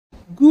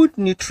Good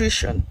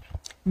nutrition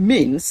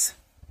means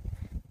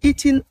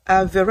eating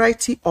a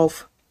variety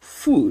of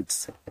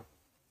foods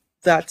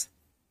that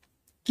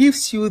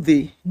gives you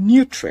the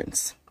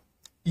nutrients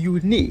you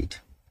need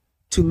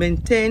to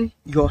maintain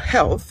your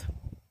health,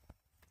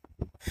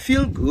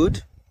 feel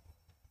good,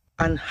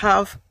 and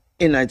have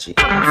energy.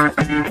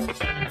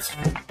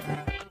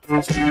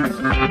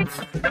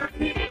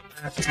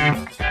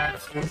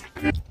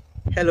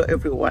 Hello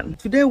everyone.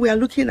 Today we are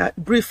looking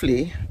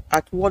briefly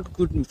at what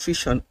good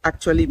nutrition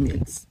actually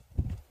means.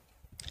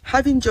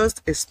 Having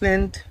just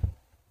explained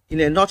in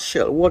a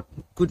nutshell what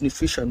good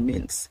nutrition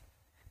means,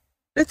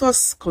 let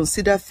us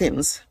consider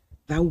things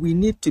that we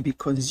need to be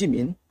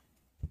consuming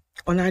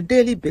on a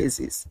daily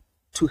basis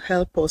to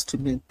help us to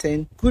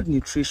maintain good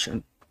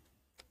nutrition.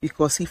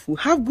 Because if we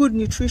have good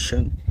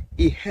nutrition,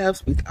 it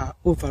helps with our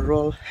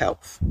overall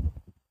health.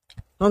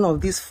 None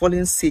of this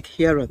falling sick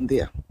here and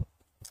there.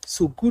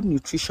 So good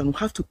nutrition, we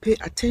have to pay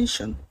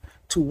attention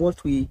to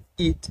what we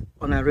eat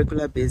on a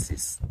regular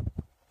basis.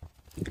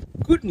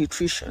 Good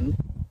nutrition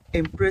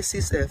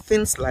embraces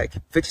things like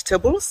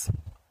vegetables,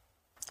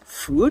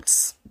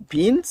 fruits,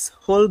 beans,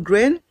 whole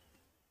grain,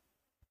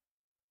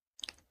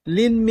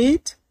 lean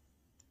meat,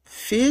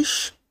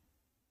 fish.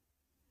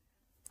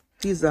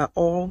 These are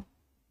all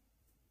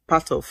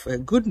part of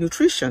good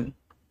nutrition.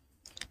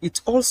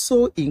 It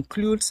also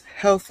includes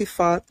healthy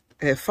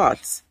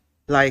fats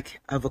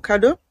like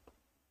avocado,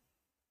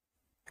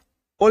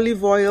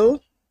 olive oil.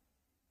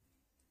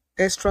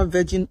 Extra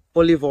virgin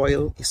olive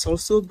oil is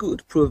also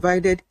good,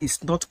 provided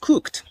it's not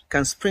cooked. You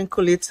can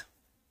sprinkle it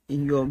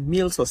in your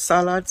meals or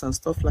salads and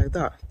stuff like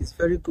that. It's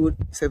very good.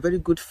 It's a very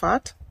good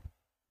fat.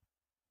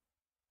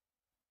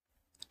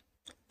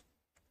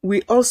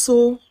 We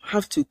also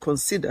have to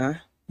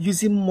consider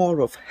using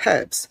more of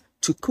herbs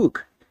to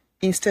cook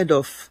instead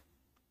of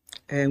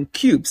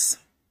cubes,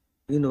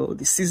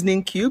 the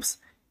seasoning cubes,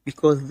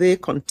 because they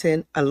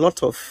contain a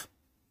lot of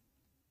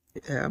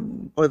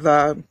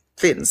other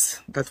things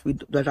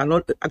that are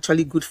not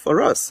actually good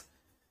for us.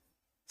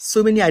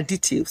 So many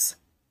additives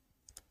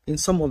in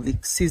some of the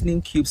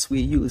seasoning cubes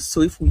we use.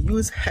 So if we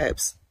use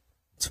herbs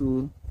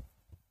to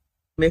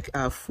make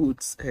our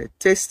foods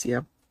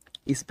tastier,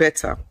 it's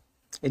better.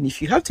 And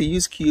if you have to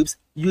use cubes,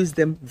 use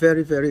them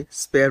very, very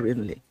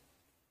sparingly.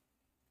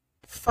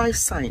 5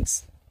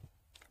 signs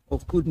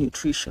of good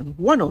nutrition.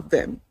 One of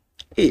them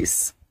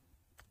is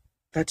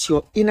that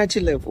your energy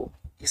level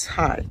is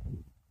high.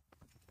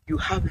 You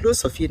have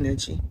lots of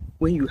energy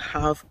when you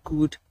have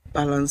good,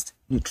 balanced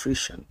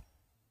nutrition.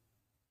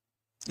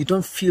 You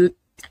don't feel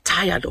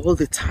tired all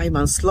the time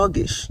and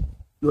sluggish.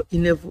 Your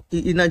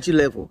energy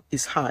level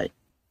is high.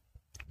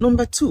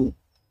 Number 2,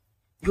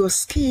 your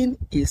skin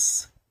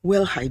is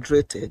well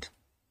hydrated.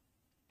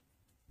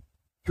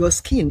 Your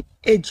skin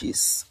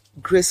ages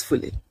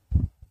gracefully.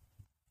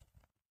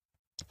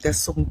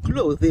 There's some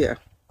glow there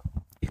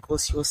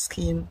because your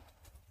skin,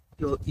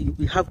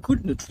 you have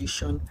good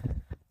nutrition,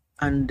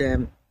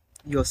 and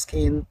your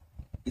skin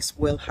is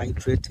well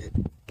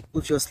hydrated.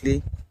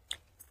 Obviously,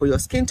 for your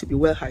skin to be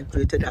well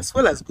hydrated as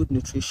well as good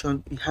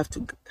nutrition, you have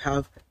to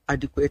have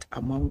adequate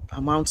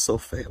amounts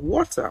of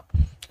water,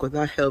 because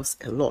that helps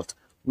a lot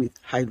with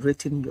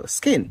hydrating your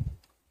skin.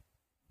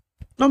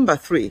 Number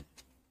 3,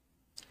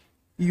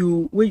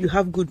 when you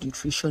have good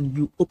nutrition,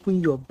 you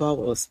open your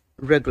bowels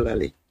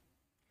regularly.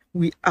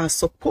 We are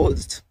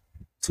supposed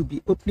to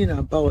be opening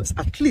our bowels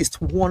at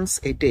least once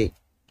a day.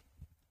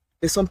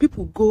 There's some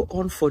people go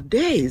on for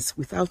days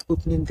without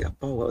opening their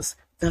bowels.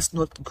 That's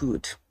not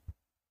good.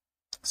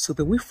 So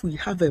if we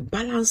have a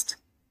balanced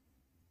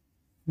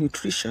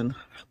nutrition,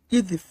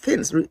 eat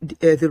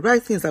the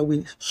right things that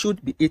we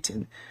should be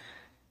eating,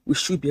 we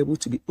should be able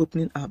to be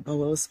opening our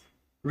bowels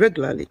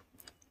regularly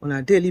on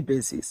a daily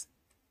basis.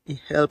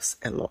 It helps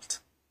a lot.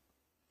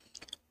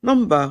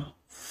 Number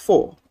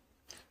 4,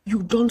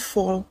 you don't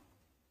fall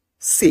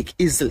sick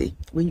easily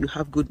when you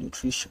have good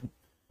nutrition.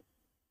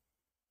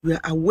 You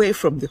are away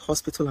from the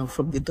hospital and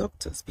from the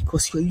doctors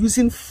because you're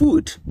using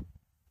food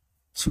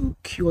to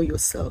cure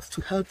yourself,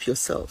 to help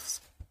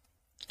yourselves.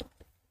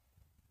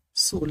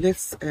 So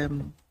let's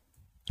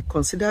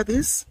consider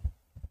this.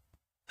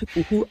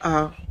 People who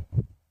are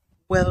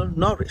well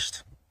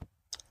nourished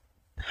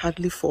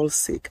hardly fall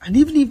sick, and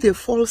even if they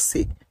fall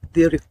sick,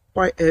 they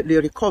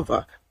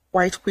recover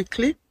quite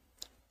quickly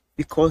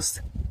because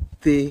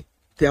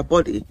their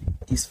body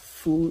is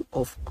full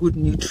of good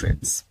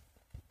nutrients.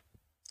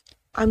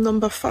 And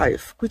number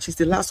 5, which is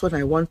the last one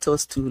I want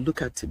us to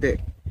look at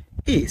today,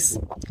 is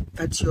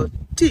that your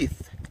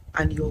teeth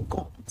and your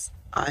gums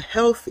are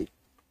healthy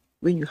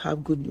when you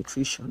have good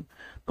nutrition.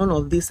 None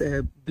of these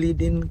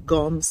bleeding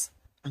gums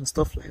and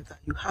stuff like that.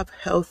 You have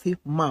healthy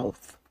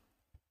mouth.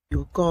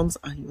 Your gums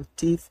and your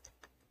teeth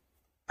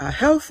are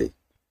healthy.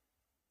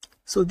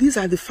 So these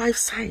are the 5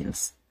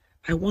 signs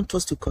I want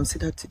us to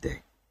consider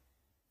today.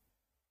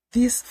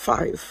 These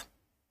 5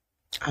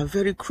 are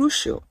very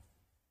crucial.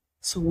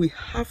 So we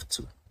have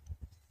to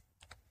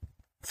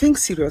think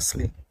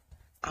seriously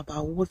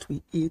about what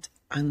we eat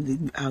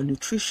and our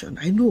nutrition.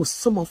 I know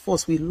some of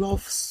us, we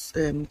love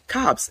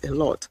carbs a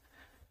lot,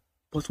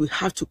 but we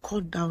have to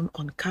cut down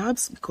on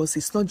carbs because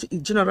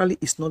generally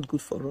it's not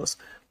good for us.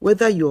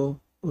 Whether you're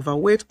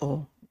overweight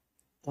or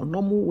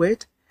normal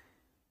weight,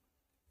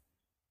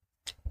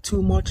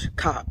 too much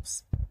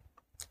carbs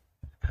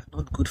are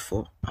not good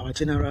for our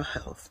general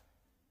health.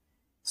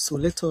 So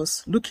let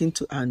us look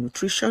into our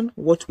nutrition,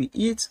 what we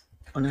eat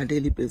on a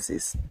daily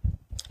basis.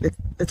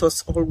 Let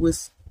us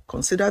always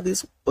consider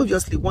this.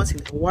 Obviously, once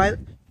in a while,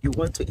 you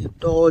want to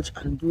indulge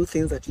and do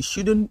things that you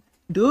shouldn't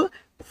do,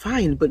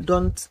 fine, but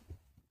don't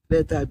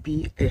let that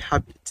be a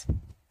habit.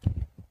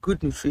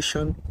 Good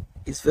nutrition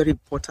is very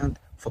important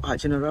for our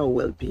general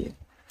well-being.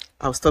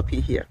 I'll stop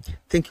you here.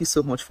 Thank you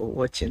so much for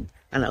watching,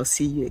 and I'll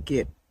see you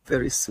again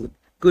very soon.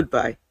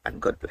 Goodbye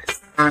and God bless.